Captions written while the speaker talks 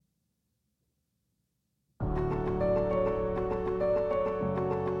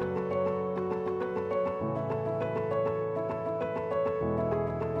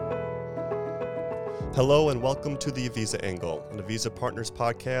Hello and welcome to the Avisa Angle, an Avisa Partners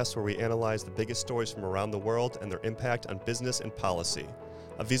podcast where we analyze the biggest stories from around the world and their impact on business and policy.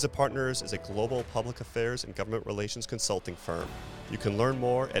 Avisa Partners is a global public affairs and government relations consulting firm. You can learn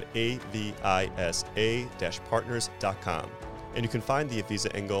more at avisa-partners.com. And you can find the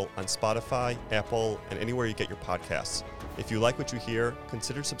Avisa Angle on Spotify, Apple, and anywhere you get your podcasts. If you like what you hear,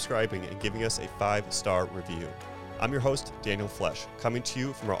 consider subscribing and giving us a 5-star review. I'm your host, Daniel Flesch, coming to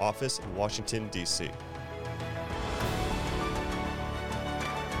you from our office in Washington, D.C.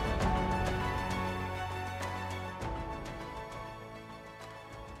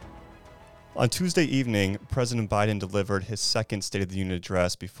 On Tuesday evening, President Biden delivered his second State of the Union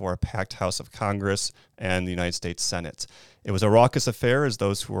address before a packed House of Congress and the United States Senate. It was a raucous affair, as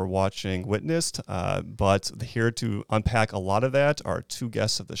those who were watching witnessed, but here to unpack a lot of that are two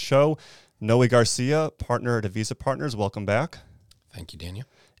guests of the show. Noe Garcia, partner at Avisa Partners. Welcome back. Thank you, Daniel.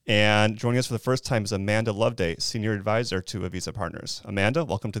 And joining us for the first time is Amanda Loveday, senior advisor to Avisa Partners. Amanda,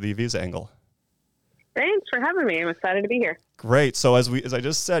 welcome to the Avisa Angle. Thanks for having me. I'm excited to be here. Great. So as I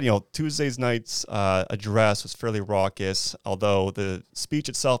just said, Tuesday's night's address was fairly raucous, although the speech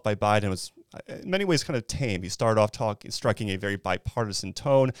itself by Biden was in many ways kind of tame. He started off striking a very bipartisan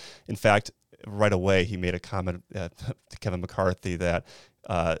tone. In fact, right away, he made a comment to Kevin McCarthy that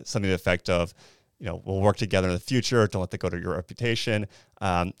something to the effect of, we'll work together in the future. Don't let that go to your reputation.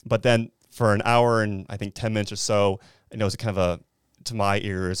 But then for an hour and I think 10 minutes or so, it was kind of to my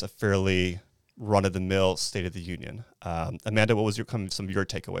ears, a fairly run-of-the-mill State of the Union. Amanda, what was some of your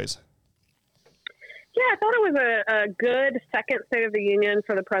takeaways? Yeah, I thought it was a good second State of the Union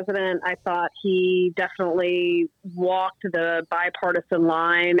for the president. I thought he definitely walked the bipartisan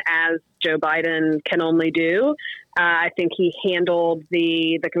line as Joe Biden can only do. I think he handled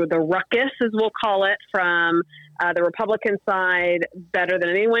the ruckus, as we'll call it, from the Republican side better than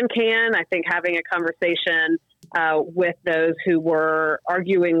anyone can. I think having a conversation with those who were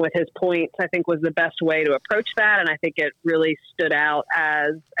arguing with his points, I think was the best way to approach that. And I think it really stood out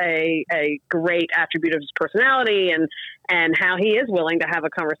as a great attribute of his personality and how he is willing to have a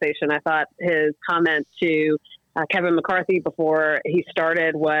conversation. I thought his comment to Kevin McCarthy before he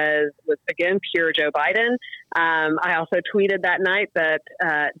started was again, pure Joe Biden. I also tweeted that night that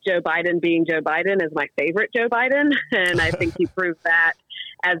Joe Biden being Joe Biden is my favorite Joe Biden. And I think he proved that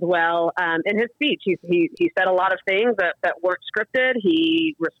as well in his speech. He said a lot of things that weren't scripted.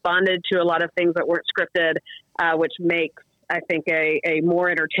 He responded to a lot of things that weren't scripted, which makes, I think, a more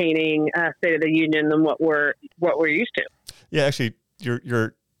entertaining State of the Union than what we're used to. Yeah, actually,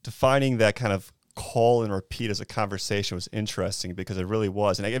 you're defining that kind of call and repeat as a conversation was interesting because it really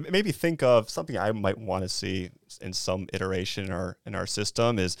was. And it made me think of something I might want to see in some iteration in our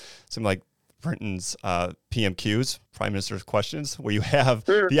system is something like Britain's PMQs, Prime Minister's Questions, where you have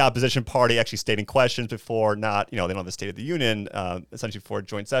the opposition party actually stating questions before they don't have a State of the Union, essentially for a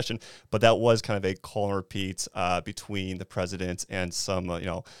joint session. But that was kind of a call and repeat between the president and some of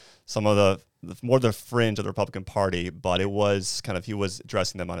the more the fringe of the Republican Party. But it was kind of, he was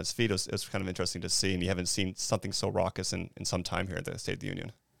addressing them on his feet. It was kind of interesting to see, and you haven't seen something so raucous in some time here at the State of the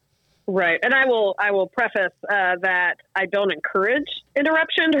Union. Right. And I will preface that I don't encourage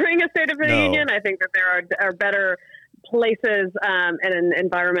interruption during a State of the Union. I think that there are better places and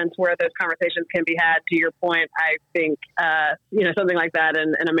environments where those conversations can be had. To your point, I think, something like that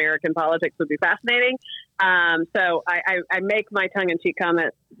in American politics would be fascinating. So I make my tongue-in-cheek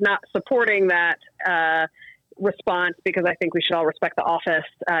comment, not supporting that response, because I think we should all respect the office,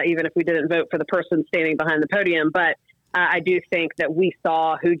 even if we didn't vote for the person standing behind the podium. But I do think that we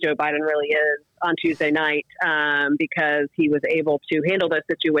saw who Joe Biden really is on Tuesday night because he was able to handle those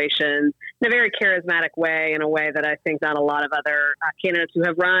situations in a very charismatic way, in a way that I think not a lot of other candidates who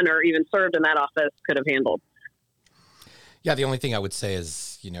have run or even served in that office could have handled. Yeah, the only thing I would say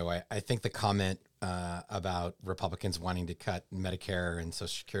is, I think the comment about Republicans wanting to cut Medicare and Social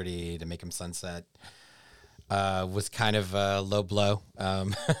Security to make them sunset was kind of a low blow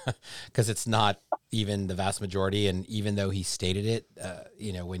because it's not even the vast majority. And even though he stated it,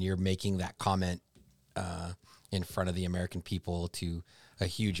 when you're making that comment in front of the American people to a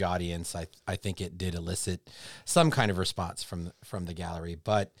huge audience, I think it did elicit some kind of response from the gallery.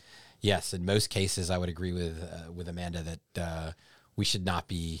 But yes, in most cases, I would agree with Amanda that we should not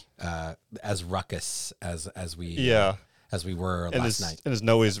be as ruckus as we were last night. And as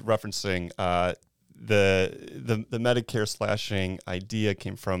Noe's referencing, the Medicare slashing idea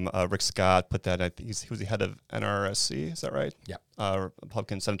came from Rick Scott. Put that, I think he was the head of NRSC. Is that right? Yeah.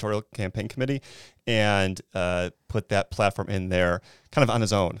 Republican Senatorial Campaign Committee, and put that platform in there kind of on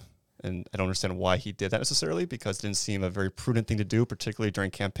his own. And I don't understand why he did that necessarily, because it didn't seem a very prudent thing to do, particularly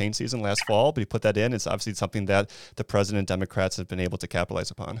during campaign season last fall. But he put that in. It's obviously something that the president and Democrats have been able to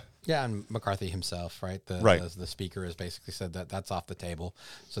capitalize upon. Yeah, and McCarthy himself, right? The speaker has basically said that that's off the table.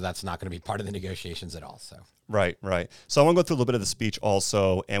 So that's not going to be part of the negotiations at all. So Right. So I want to go through a little bit of the speech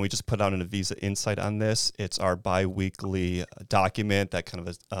also, and we just put out an Avisa Insight on this. It's our bi-weekly document that kind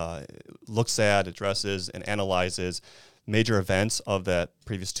of looks at, addresses, and analyzes major events of that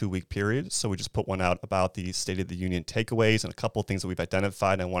previous 2-week period. So we just put one out about the State of the Union takeaways and a couple of things that we've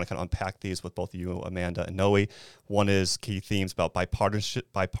identified. And I want to kind of unpack these with both you, Amanda, and Noe. One is key themes about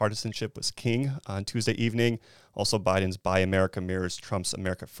bipartisanship was king on Tuesday evening. Also, Biden's Buy America mirrors Trump's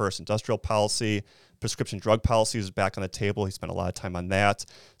America First industrial policy. Prescription drug policy is back on the table. He spent a lot of time on that.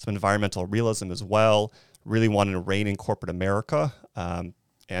 Some environmental realism as well. Really wanted to rein in corporate America.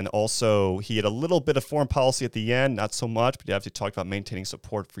 And also, he had a little bit of foreign policy at the end, not so much, but he obviously talked about maintaining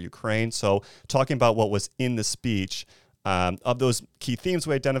support for Ukraine. So talking about what was in the speech, of those key themes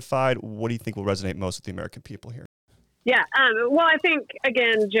we identified, what do you think will resonate most with the American people here? Yeah. Well, I think,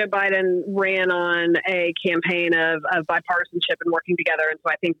 again, Joe Biden ran on a campaign of bipartisanship and working together. And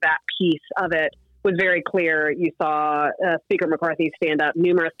so I think that piece of it was very clear. You saw Speaker McCarthy stand up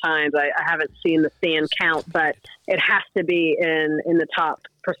numerous times. I haven't seen the stand count, but it has to be in the top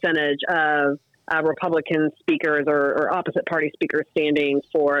percentage of Republican speakers or opposite party speakers standing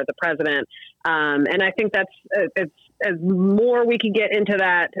for the president. And I think that's it's as more we can get into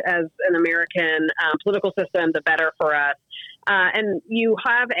that as an American political system, the better for us. And you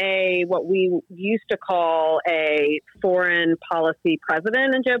have what we used to call a foreign policy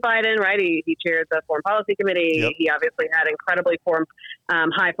president in Joe Biden, right? He chaired the Foreign Policy Committee. Yep. He obviously had incredibly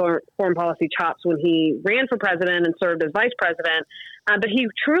high foreign policy chops when he ran for president and served as vice president. But he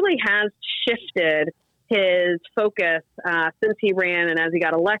truly has shifted his focus since he ran and as he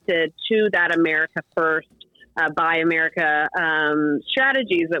got elected to that America First, Buy America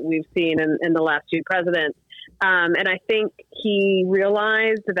strategies that we've seen in the last two presidents. And I think he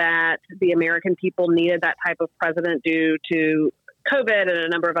realized that the American people needed that type of president due to COVID and a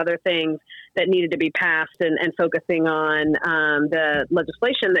number of other things that needed to be passed, and focusing on the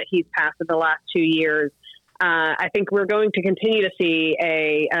legislation that he's passed in the last 2 years. I think we're going to continue to see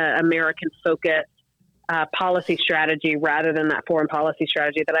a American-focused policy strategy rather than that foreign policy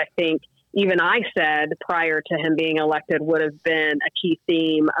strategy that I think even I said prior to him being elected would have been a key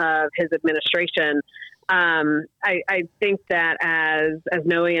theme of his administration. I think that as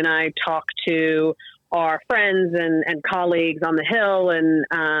Noe and I talk to our friends and colleagues on the Hill and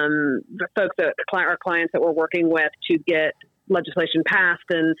the folks that our clients that we're working with to get legislation passed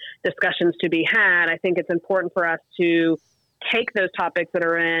and discussions to be had, I think it's important for us to take those topics that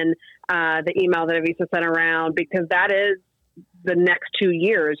are in the email that Avisa sent around, because that is the next 2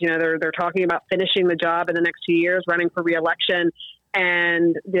 years. You know, they're talking about finishing the job in the next 2 years, running for reelection.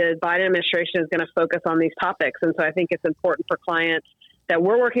 And the Biden administration is going to focus on these topics. And so I think it's important for clients that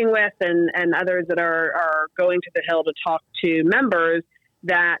we're working with and others that are going to the Hill to talk to members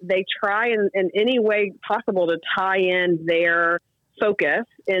that they try in any way possible to tie in their focus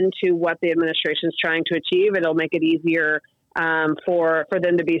into what the administration is trying to achieve. It'll make it easier for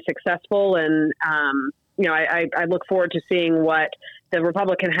them to be successful. And, I look forward to seeing what the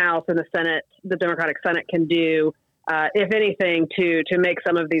Republican House and the Senate, the Democratic Senate can do, if anything, to make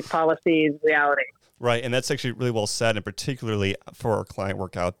some of these policies reality. Right, and that's actually really well said, and particularly for our client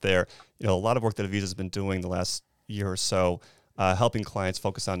work out there. You know, a lot of work that Avisa has been doing the last year or so, helping clients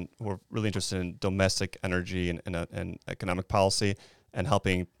focus on, we're really interested in domestic energy and economic policy, and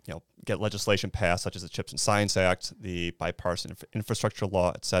helping get legislation passed, such as the CHIPS and Science Act, the bipartisan infrastructure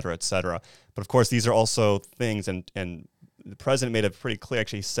law, et cetera, et cetera. But of course, these are also things, and the president made it pretty clear.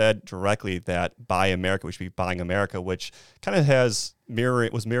 Actually, he said directly that Buy America, we should be buying America, which kind of was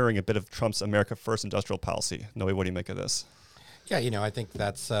mirroring a bit of Trump's America First industrial policy. Noe, what do you make of this? Yeah, I think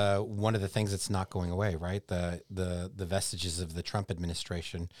that's one of the things that's not going away, right? The vestiges of the Trump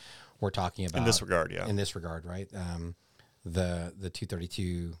administration we're talking about. In this regard, yeah. In this regard, right? The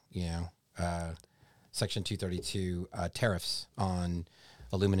 232, Section 232 tariffs on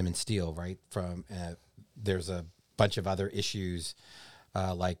aluminum and steel, right? There's a bunch of other issues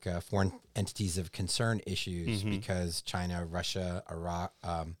like foreign entities of concern issues, because China, Russia,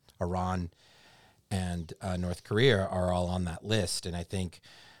 Iran, and North Korea are all on that list. And I think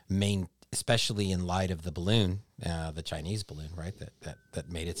especially in light of the balloon, the Chinese balloon, right, that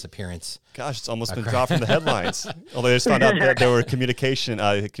made its appearance. Gosh, it's almost been dropped from the headlines. Although they just found out that there were communication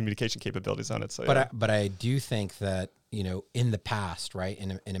capabilities on it. So, but I do think that, in the past, right,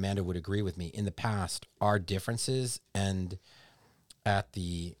 and Amanda would agree with me, in the past, our differences and at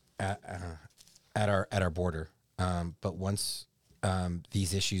the at our border. But once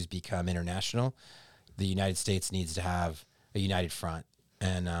these issues become international, the United States needs to have a united front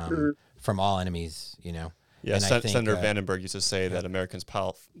and from all enemies, Yeah, and Senator Vandenberg used to say that Americans'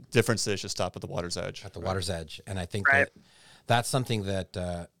 differences should stop at the water's edge. At the water's edge. And I think that's something that,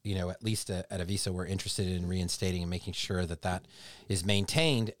 at least at Avisa, we're interested in reinstating and making sure that is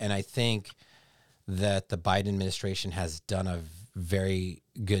maintained. And I think that the Biden administration has done a very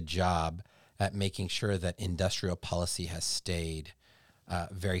good job at making sure that industrial policy has stayed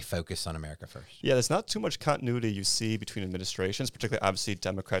very focused on America first. Yeah, there's not too much continuity you see between administrations, particularly obviously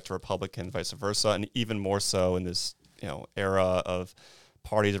Democrat to Republican, vice versa, and even more so in this era of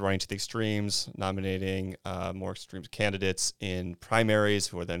parties running to the extremes, nominating more extreme candidates in primaries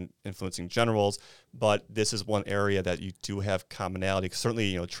who are then influencing generals. But this is one area that you do have commonality.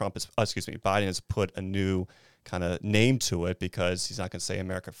 Certainly, Biden has put a new kind of name to it because he's not going to say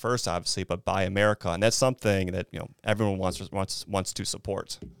America first, obviously, but buy America, and that's something that everyone wants to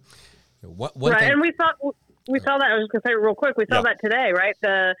support. Right, and we saw that. I was just going to say real quick, we saw that today, right?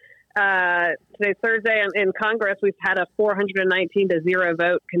 Today's Thursday in Congress, we've had a 419-0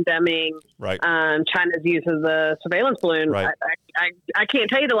 vote condemning China's use of the surveillance balloon. Right. I can't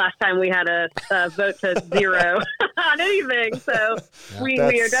tell you the last time we had a vote to zero on anything. So we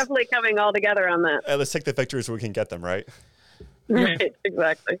are definitely coming all together on that. Let's take the victories where we can get them, right? Right,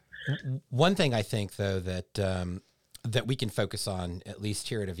 exactly. One thing I think, though, that we can focus on, at least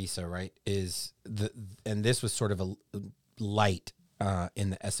here at Avisa, right, is and this was sort of a light in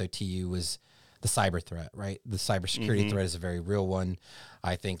the SOTU, was the cyber threat, right? The cybersecurity threat is a very real one.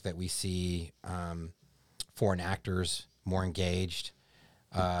 I think that we see foreign actors more engaged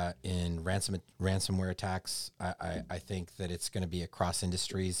in ransomware attacks. I think that it's going to be across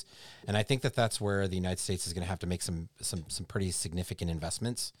industries, and I think that that's where the United States is going to have to make some pretty significant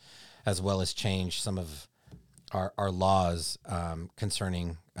investments, as well as change some of our laws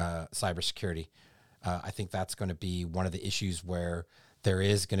concerning cybersecurity. I think that's going to be one of the issues where there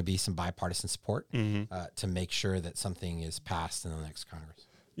is going to be some bipartisan support to make sure that something is passed in the next Congress.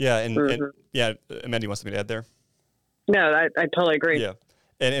 Yeah, and Amanda, you want something to add there? No, I totally agree. Yeah,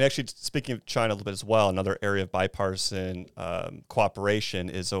 and actually, speaking of China a little bit as well, another area of bipartisan cooperation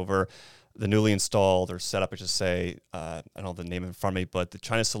is over the newly installed or set up, I should say, I don't know the name in front of me, but the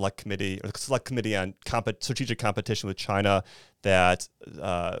China Select Committee, or the Select Committee on Strategic Competition with China that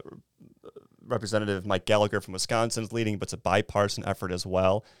Representative Mike Gallagher from Wisconsin is leading, but it's a bipartisan effort as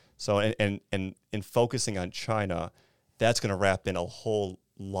well. So, and in focusing on China, that's going to wrap in a whole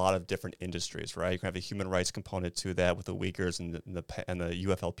lot of different industries, right? You're going to have a human rights component to that with the Uyghurs and the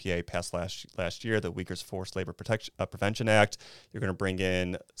UFLPA passed last year, the Uyghurs Forced Labor Prevention Act. You're going to bring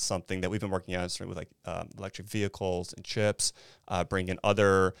in something that we've been working on with like electric vehicles and chips, bring in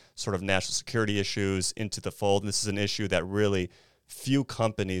other sort of national security issues into the fold. And this is an issue that really few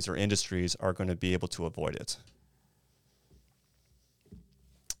companies or industries are going to be able to avoid it.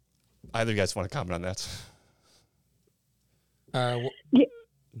 Either of you guys want to comment on that?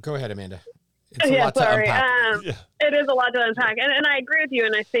 Go ahead, Amanda. It is a lot to unpack, and I agree with you.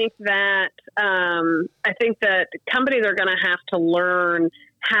 And I think that companies are going to have to learn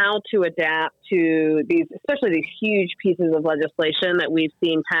how to adapt to these, especially these huge pieces of legislation that we've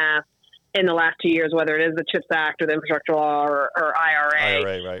seen passed in the last 2 years, whether it is the CHIPS Act or the Infrastructure Law or IRA.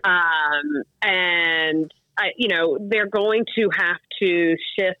 Right. They're going to have to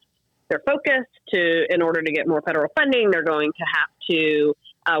shift their focus in order to get more federal funding. They're going to have to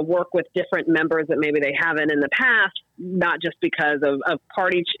work with different members that maybe they haven't in the past, not just because of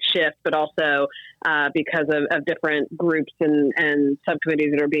party shift, but also because of different groups and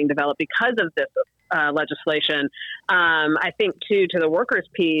subcommittees that are being developed because of this legislation. I think too, to the workers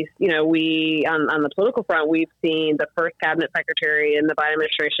piece, we on the political front, we've seen the first cabinet secretary in the Biden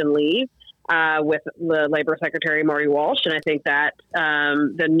administration leave with the Labor Secretary Marty Walsh, and I think that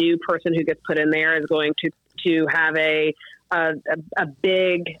the new person who gets put in there is going to have a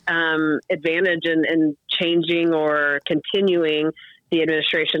big advantage in changing or continuing the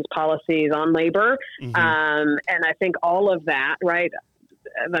administration's policies on labor. And I think all of that, right,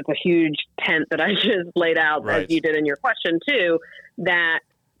 that's a huge tent that I just laid out, as you did in your question too, that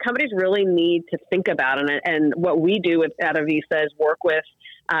companies really need to think about. And what we do at Avisa is work with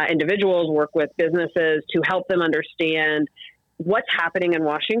individuals, work with businesses to help them understand what's happening in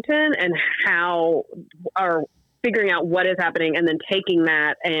Washington and how are figuring out what is happening and then taking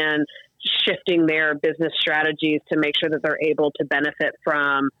that and shifting their business strategies to make sure that they're able to benefit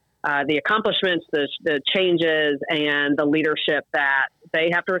from the accomplishments, the changes, and the leadership that they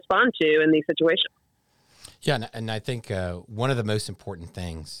have to respond to in these situations. Yeah, and I think one of the most important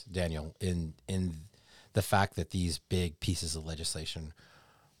things, Daniel, in the fact that these big pieces of legislation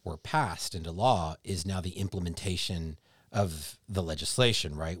were passed into law is now the implementation of the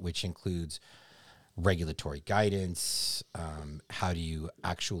legislation, right? Which includes regulatory guidance. How do you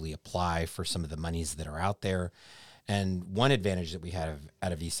actually apply for some of the monies that are out there? And one advantage that we have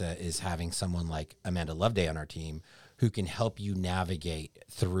at Avisa is having someone like Amanda Loveday on our team who can help you navigate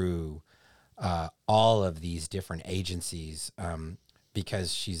through all of these different agencies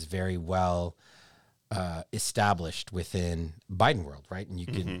because she's very well established within Biden world, right? And you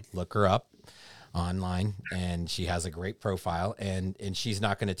can look her up online, and she has a great profile, and she's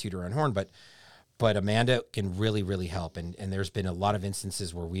not going to toot her own horn, but Amanda can really, really help. And there's been a lot of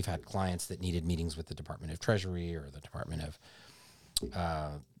instances where we've had clients that needed meetings with the Department of Treasury or the Department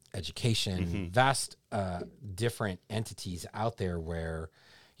of Education, vast different entities out there where,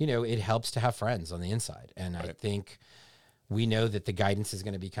 it helps to have friends on the inside. And I think we know that the guidance is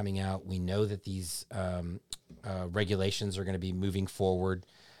going to be coming out. We know that these regulations are going to be moving forward,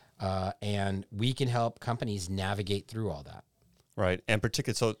 and we can help companies navigate through all that. Right. And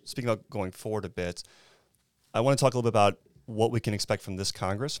particularly, so speaking about going forward a bit, I want to talk a little bit about what we can expect from this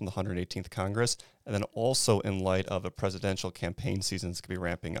Congress, from the 118th Congress, and then also in light of a presidential campaign season that's going to be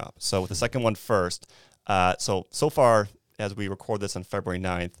ramping up. So with the second one first, so far, as we record this on February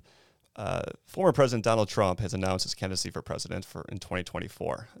 9th, former President Donald Trump has announced his candidacy for president in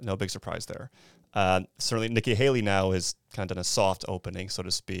 2024. No big surprise there. Certainly, Nikki Haley now has kind of done a soft opening, so to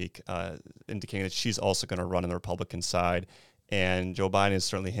speak, indicating that she's also going to run on the Republican side. And Joe Biden is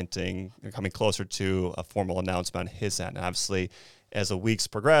certainly hinting, coming closer to a formal announcement on his end. And obviously, as the weeks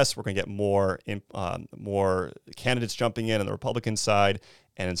progress, we're going to get more candidates jumping in on the Republican side,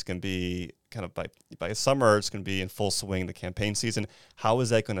 and it's going to be kind of by summer, it's going to be in full swing, the campaign season. How is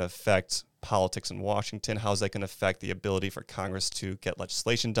that going to affect politics in Washington? How is that going to affect the ability for Congress to get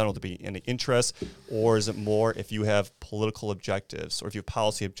legislation done? Will there be any interest? Or is it more if you have political objectives or if you have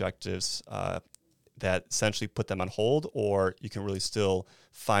policy objectives that essentially put them on hold, or you can really still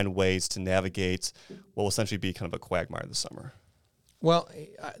find ways to navigate what will essentially be kind of a quagmire this summer? Well,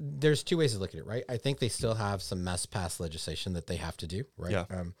 there's two ways to look at it, right? I think they still have some must-pass legislation that they have to do, right? Yeah.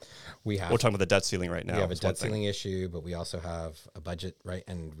 We're talking about the debt ceiling right now. We have a debt ceiling issue, but we also have a budget, right?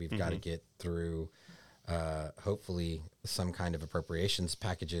 And we've got to get through, hopefully, some kind of appropriations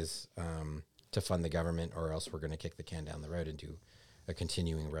packages to fund the government, or else we're going to kick the can down the road and do a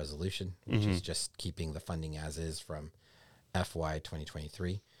continuing resolution, which is just keeping the funding as is from FY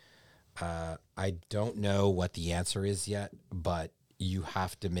 2023. I don't know what the answer is yet, but you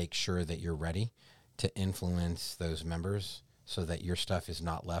have to make sure that you're ready to influence those members so that your stuff is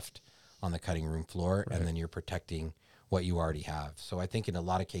not left on the cutting room floor, and then you're protecting what you already have. So I think in a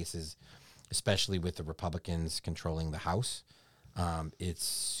lot of cases, especially with the Republicans controlling the House, it's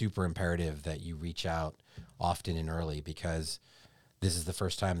super imperative that you reach out often and early, because this is the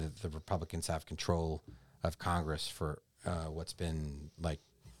first time that the Republicans have control of Congress for what's been like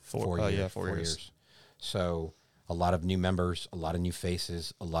 4 years. So a lot of new members, a lot of new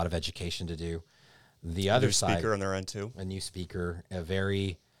faces, a lot of education to do. The other side, speaker on their end too. A new speaker, a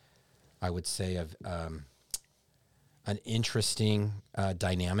very, I would say, an interesting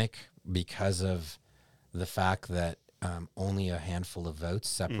dynamic because of the fact that only a handful of votes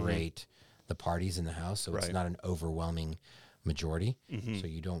separate the parties in the House. So it's not an overwhelming majority. So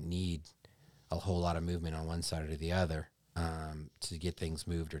you don't need a whole lot of movement on one side or the other to get things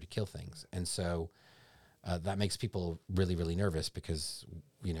moved or to kill things. And so that makes people really, really nervous because,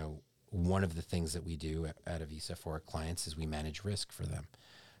 one of the things that we do at Avisa for our clients is we manage risk for them.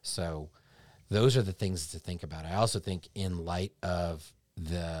 So those are the things to think about. I also think in light of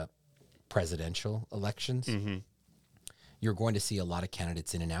the presidential elections, you're going to see a lot of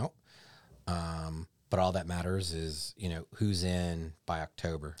candidates in and out. But all that matters is, who's in by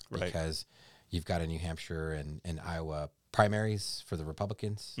October, because you've got a New Hampshire and Iowa primaries for the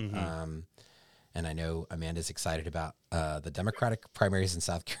Republicans. And I know Amanda's excited about the Democratic primaries in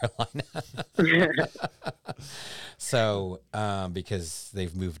South Carolina. So, because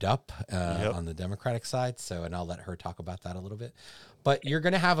they've moved up on the Democratic side. So, and I'll let her talk about that a little bit. But you're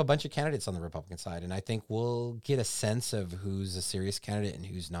going to have a bunch of candidates on the Republican side. And I think we'll get a sense of who's a serious candidate and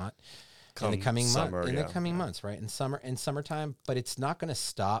who's not in the coming months, right? In summertime. But it's not going to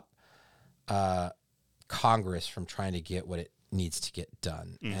stop Congress from trying to get what it needs to get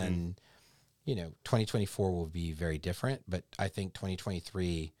done. And 2024 will be very different, but I think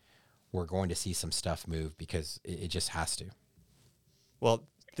 2023, we're going to see some stuff move because it just has to. Well,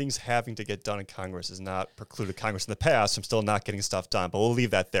 things having to get done in Congress has not precluded Congress in the past from still not getting stuff done. But we'll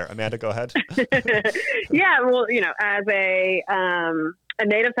leave that there. Amanda, go ahead. Yeah, well, as a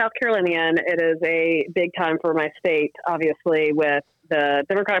native South Carolinian, it is a big time for my state, obviously, with the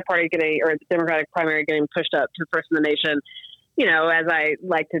Democratic Party the Democratic primary getting pushed up to first in the nation. As I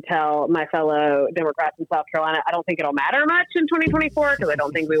like to tell my fellow Democrats in South Carolina, I don't think it'll matter much in 2024 because I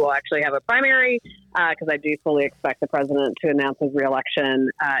don't think we will actually have a primary because I do fully expect the president to announce his reelection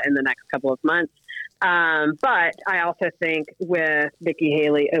in the next couple of months. But I also think with Nikki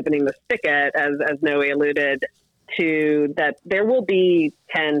Haley opening the spigot, as Noe alluded to, that there will be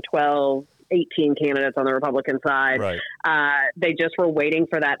 10, 12, 18 candidates on the Republican side. Right. They just were waiting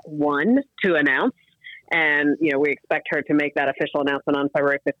for that one to announce. And, we expect her to make that official announcement on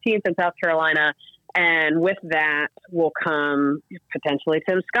February 15th in South Carolina. And with that will come potentially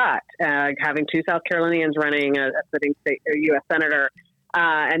Tim Scott, having two South Carolinians running a sitting state U.S. senator,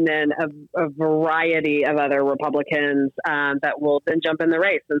 and then a variety of other Republicans that will then jump in the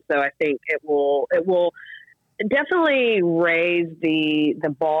race. And so I think it will definitely raise the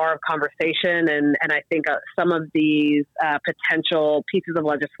bar of conversation. And I think some of these potential pieces of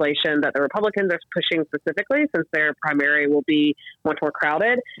legislation that the Republicans are pushing specifically, since their primary will be much more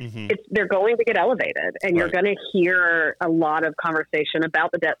crowded, they're going to get elevated. And you're going to hear a lot of conversation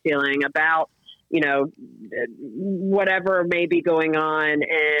about the debt ceiling, about whatever may be going on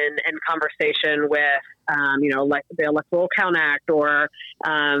in conversation with, like the Electoral Count Act or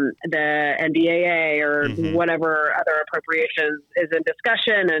the NDAA or whatever other appropriations is in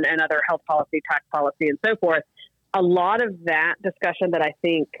discussion and other health policy, tax policy, and so forth. A lot of that discussion that I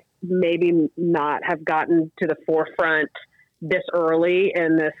think maybe not have gotten to the forefront this early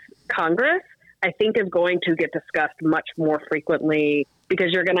in this Congress, I think is going to get discussed much more frequently because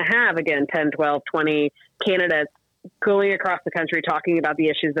you're going to have, again, 10, 12, 20 candidates going across the country talking about the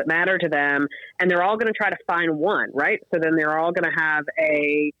issues that matter to them. And they're all going to try to find one, right? So then they're all going to have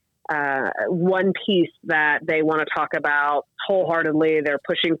a one piece that they want to talk about wholeheartedly. They're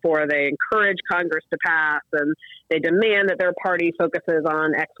pushing for, they encourage Congress to pass, and they demand that their party focuses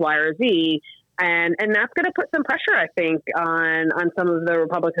on X, Y, or Z. And that's going to put some pressure, I think, on some of the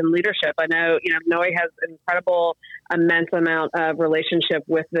Republican leadership. I know, Noe has an incredible, immense amount of relationship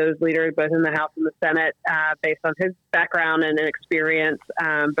with those leaders, both in the House and the Senate, based on his background and experience,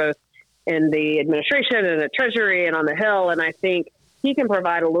 both in the administration and the Treasury and on the Hill. And I think he can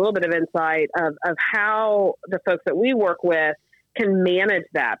provide a little bit of insight of how the folks that we work with can manage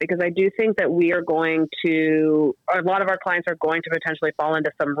that, because I do think that we are going to, a lot of our clients are going to potentially fall into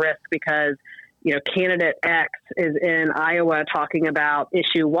some risk because candidate X is in Iowa talking about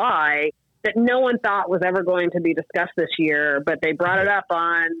issue Y that no one thought was ever going to be discussed this year, but they brought it up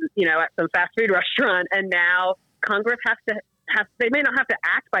on, at some fast food restaurant. And now Congress they may not have to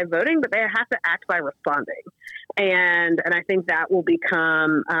act by voting, but they have to act by responding. And I think that will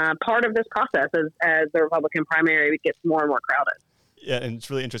become part of this process as the Republican primary gets more and more crowded. Yeah, and it's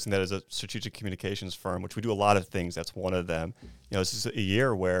really interesting that as a strategic communications firm, which we do a lot of things, that's one of them. This is a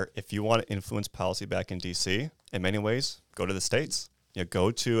year where if you want to influence policy back in D.C., in many ways, go to the states. Go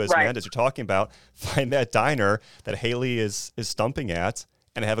to, as Amanda, as you're talking about, find that diner that Haley is stumping at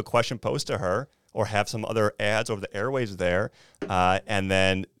and have a question posed to her, or have some other ads over the airwaves there, and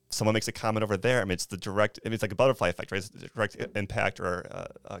then someone makes a comment over there. It's the direct, it's like a butterfly effect, right? It's the direct impact or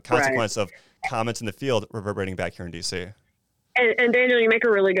consequence of comments in the field reverberating back here in D.C. And Daniel, you make a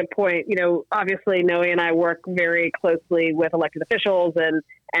really good point. Obviously, Noe and I work very closely with elected officials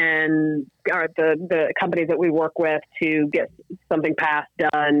and the companies that we work with to get something passed,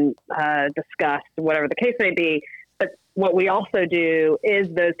 done, discussed, whatever the case may be. But what we also do is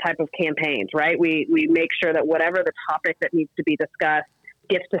those type of campaigns, right? We make sure that whatever the topic that needs to be discussed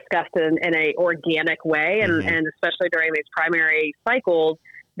gets discussed in a organic way, and especially during these primary cycles,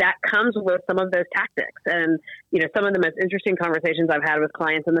 that comes with some of those tactics. And, some of the most interesting conversations I've had with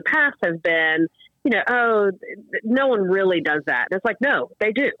clients in the past have been, no one really does that. And it's like, no,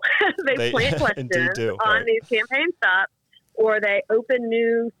 they do. they plant questions on these campaign stops, or they open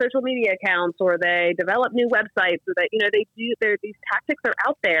new social media accounts, or they develop new websites, so that, these tactics are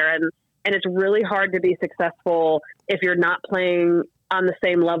out there, and it's really hard to be successful if you're not playing on the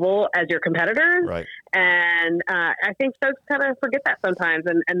same level as your competitors. Right. And I think folks kind of forget that sometimes.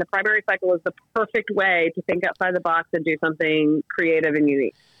 And the primary cycle is the perfect way to think outside the box and do something creative and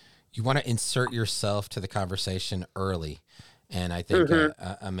unique. You want to insert yourself to the conversation early. And I think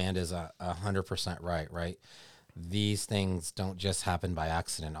Amanda's 100% right? These things don't just happen by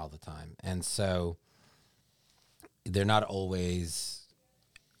accident all the time. And so they're not always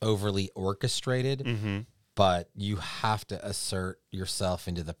overly orchestrated. but you have to assert yourself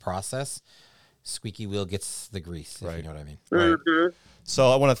into the process. Squeaky wheel gets the grease, if you know what I mean. Right. Mm-hmm.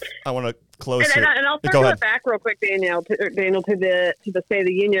 So I want to close here. And I'll Go circle ahead. it back real quick, Daniel, to the State of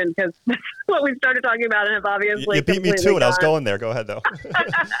the Union, because what we started talking about and have obviously You beat me to it. I was going there. Go ahead, though.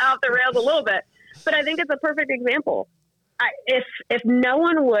 off the rails a little bit, but I think it's a perfect example. If no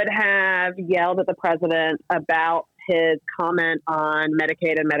one would have yelled at the president about his comment on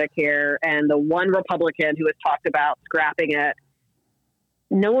Medicaid and Medicare, and the one Republican who has talked about scrapping it,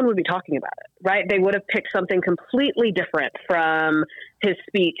 no one would be talking about it, right? They would have picked something completely different from his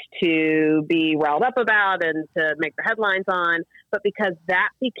speech to be riled up about and to make the headlines on. But because that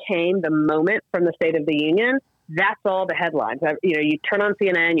became the moment from the State of the Union, that's all the headlines. You turn on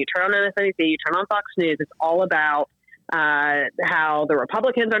CNN, you turn on MSNBC, you turn on Fox News. It's all about how the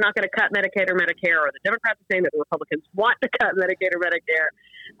Republicans are not going to cut Medicaid or Medicare, or the Democrats are saying that the Republicans want to cut Medicaid or Medicare.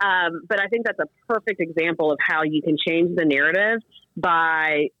 But I think that's a perfect example of how you can change the narrative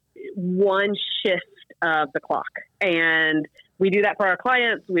by one shift of the clock. And we do that for our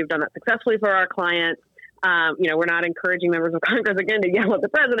clients. We've done that successfully for our clients. We're not encouraging members of Congress, again, to yell at the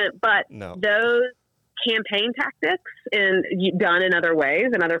president, but those campaign tactics done in other ways,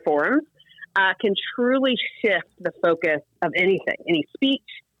 in other forums, can truly shift the focus of anything, any speech,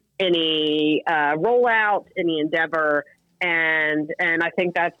 any rollout, any endeavor. And I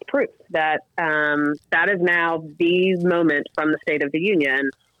think that's proof that that is now the moment from the State of the Union.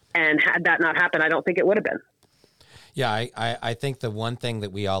 And had that not happened, I don't think it would have been. Yeah, I think the one thing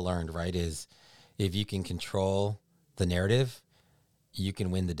that we all learned, right, is if you can control the narrative, you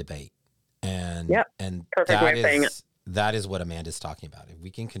can win the debate. And perfect way of saying it. That is what Amanda's talking about. If we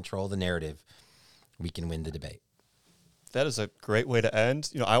can control the narrative, we can win the debate. That is a great way to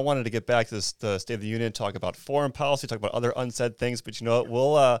end. I wanted to get back to the State of the Union, talk about foreign policy, talk about other unsaid things, but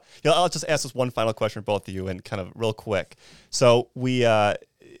we'll I'll just ask this one final question for both of you, and kind of real quick. So we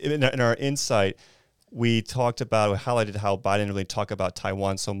in our insight, we highlighted how Biden didn't really talk about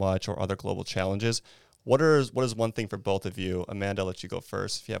Taiwan so much or other global challenges. What is one thing for both of you? Amanda, I'll let you go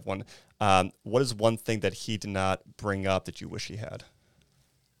first if you have one. What is one thing that he did not bring up that you wish he had?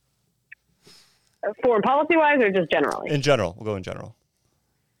 Foreign policy-wise, or just generally? In general. We'll go in general.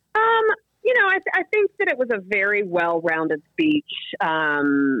 I think that it was a very well-rounded speech.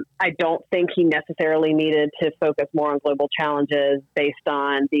 I don't think he necessarily needed to focus more on global challenges based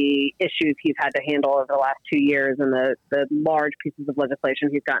on the issues he's had to handle over the last 2 years and the large pieces of legislation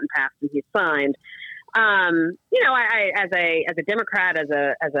he's gotten passed and he's signed. I as a Democrat, as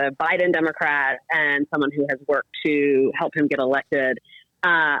a Biden Democrat, and someone who has worked to help him get elected,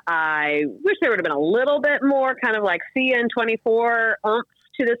 I wish there would have been a little bit more kind of like CN24 oomph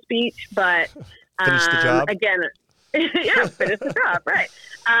to the speech, but finish the job again. Finish the job, right?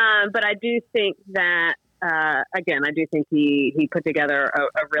 But I do think that he put together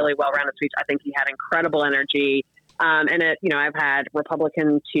a really well-rounded speech. I think he had incredible energy. I've had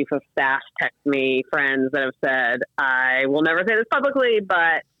Republican chief of staff text me, friends that have said, I will never say this publicly,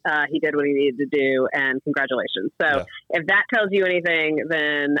 but he did what he needed to do, and congratulations. So if that tells you anything,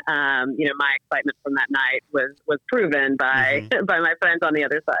 then, my excitement from that night was proven by my friends on the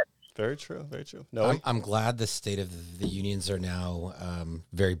other side. Very true. Very true. No, I'm glad the State of the Unions are now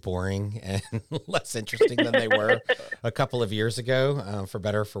very boring and less interesting than they were a couple of years ago, for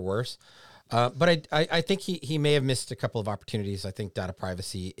better or for worse. But I think he may have missed a couple of opportunities. I think data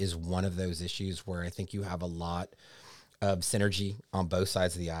privacy is one of those issues where I think you have a lot of synergy on both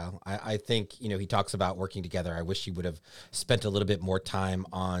sides of the aisle. I think, he talks about working together. I wish he would have spent a little bit more time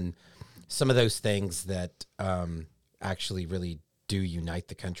on some of those things that actually really do unite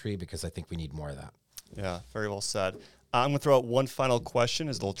the country, because I think we need more of that. Yeah, very well said. I'm going to throw out one final question,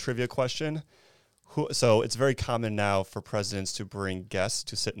 as a little trivia question. So it's very common now for presidents to bring guests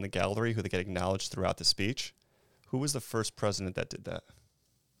to sit in the gallery who they get acknowledged throughout the speech. Who was the first president that did that?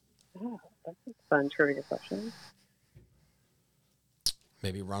 Oh, that's a fun trivia question.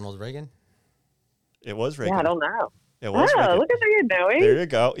 Maybe Ronald Reagan? It was Reagan. Yeah, I don't know. It was Reagan. Look at you, Noe. There you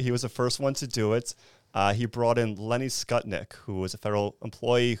go. He was the first one to do it. He brought in Lenny Skutnik, who was a federal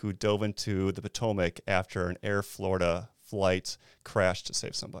employee who dove into the Potomac after an Air Florida flight crashed to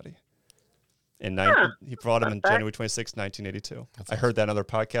save somebody. He brought him in January 26, 1982. I heard that in other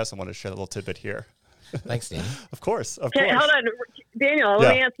podcasts. I wanted to share that little tidbit here. Thanks, Danny. Of course. Hold on, Daniel.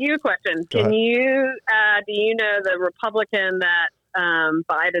 Let me ask you a question. Do you know the Republican that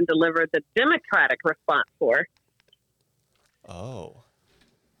Biden delivered the Democratic response for? Oh,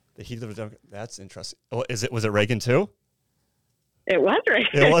 that's interesting. Oh, was it Reagan too? It was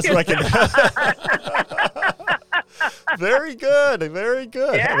Reagan. It was Reagan. Very good. Very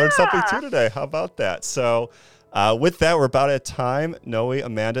good. Yeah. I learned something too today. How about that? So with that, we're about at time. Noe,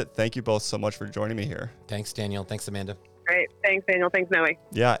 Amanda, thank you both so much for joining me here. Thanks, Daniel. Thanks, Amanda. Great. Thanks, Daniel. Thanks, Noe.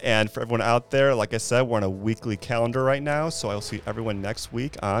 Yeah, and for everyone out there, like I said, we're on a weekly calendar right now, so I will see everyone next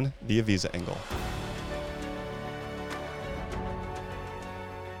week on the Avisa Angle.